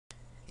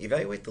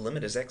Evaluate the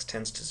limit as x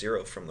tends to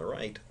 0 from the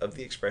right of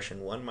the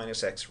expression 1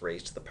 minus x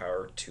raised to the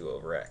power 2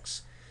 over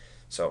x.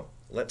 So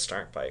let's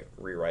start by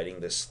rewriting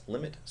this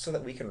limit so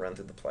that we can run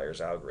through the Plyer's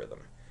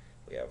algorithm.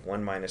 We have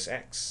 1 minus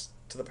x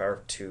to the power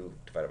of 2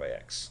 divided by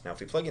x. Now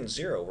if we plug in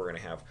 0, we're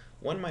going to have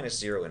 1 minus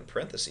 0 in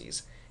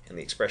parentheses, and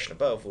the expression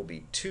above will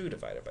be 2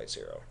 divided by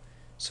 0.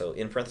 So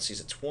in parentheses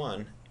it's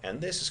 1,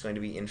 and this is going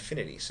to be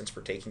infinity since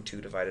we're taking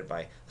 2 divided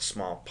by a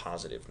small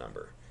positive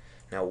number.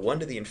 Now 1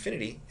 to the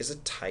infinity is a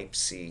type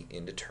C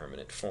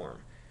indeterminate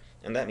form,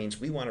 and that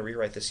means we want to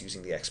rewrite this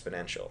using the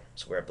exponential.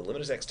 So we have the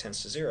limit as x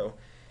tends to 0,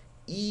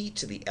 e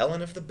to the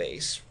ln of the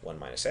base, 1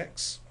 minus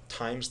x,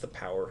 times the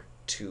power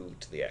 2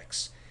 to the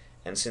x.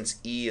 And since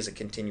e is a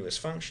continuous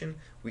function,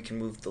 we can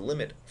move the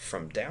limit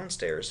from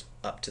downstairs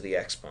up to the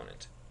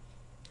exponent.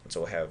 And so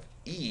we'll have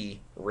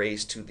e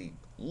raised to the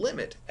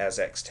limit as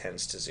x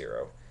tends to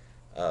 0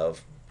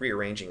 of,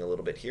 rearranging a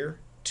little bit here,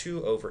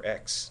 2 over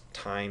x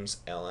times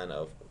ln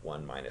of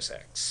 1 minus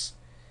x.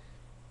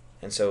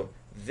 And so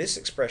this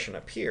expression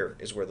up here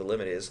is where the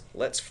limit is.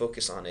 Let's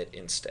focus on it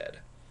instead.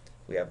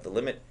 We have the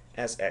limit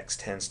as x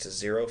tends to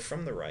 0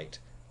 from the right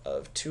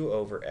of 2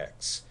 over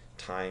x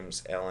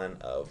times ln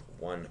of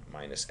 1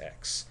 minus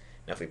x.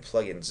 Now if we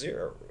plug in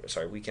 0,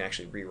 we can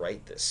actually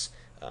rewrite this,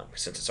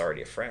 since it's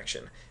already a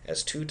fraction,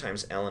 as 2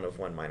 times ln of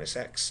 1 minus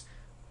x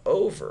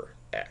over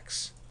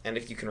x. And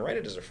if you can write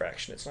it as a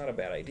fraction, it's not a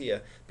bad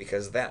idea,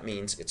 because that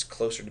means it's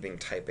closer to being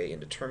type A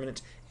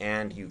indeterminate,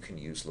 and you can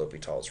use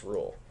L'Hopital's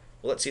rule.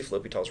 Well, let's see if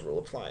L'Hopital's rule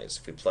applies.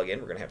 If we plug in,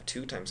 we're going to have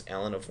 2 times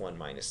ln of 1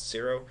 minus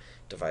 0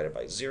 divided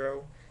by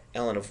 0.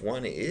 ln of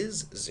 1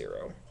 is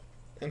 0,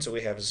 and so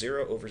we have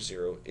 0 over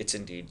 0. It's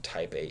indeed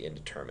type A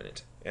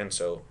indeterminate, and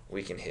so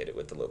we can hit it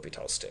with the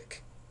L'Hopital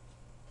stick.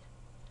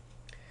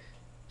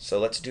 So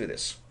let's do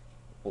this.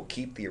 We'll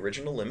keep the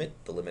original limit.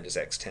 The limit is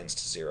x tends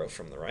to 0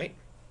 from the right.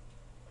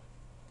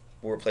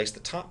 We'll replace the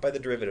top by the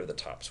derivative of the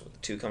top. So when the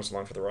 2 comes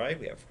along for the ride,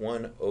 we have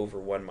 1 over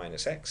 1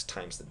 minus x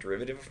times the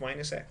derivative of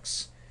minus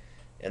x,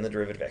 and the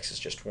derivative of x is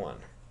just 1.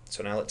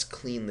 So now let's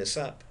clean this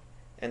up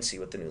and see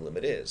what the new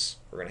limit is.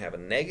 We're going to have a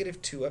negative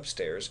 2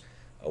 upstairs,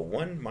 a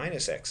 1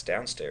 minus x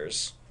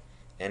downstairs,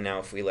 and now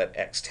if we let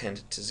x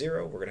tend to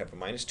 0, we're going to have a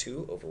minus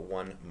 2 over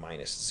 1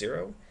 minus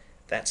 0.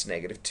 That's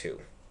negative 2.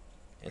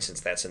 And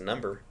since that's a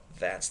number,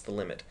 that's the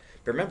limit.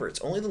 But remember,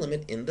 it's only the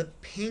limit in the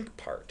pink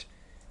part.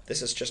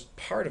 This is just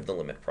part of the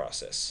limit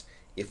process.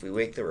 If we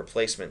make the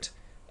replacement,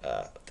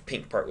 the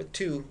pink part with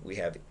 2, we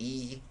have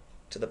e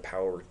to the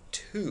power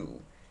 2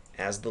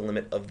 as the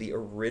limit of the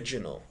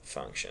original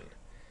function.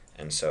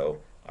 And so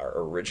our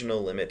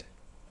original limit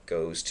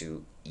goes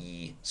to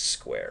e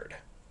squared.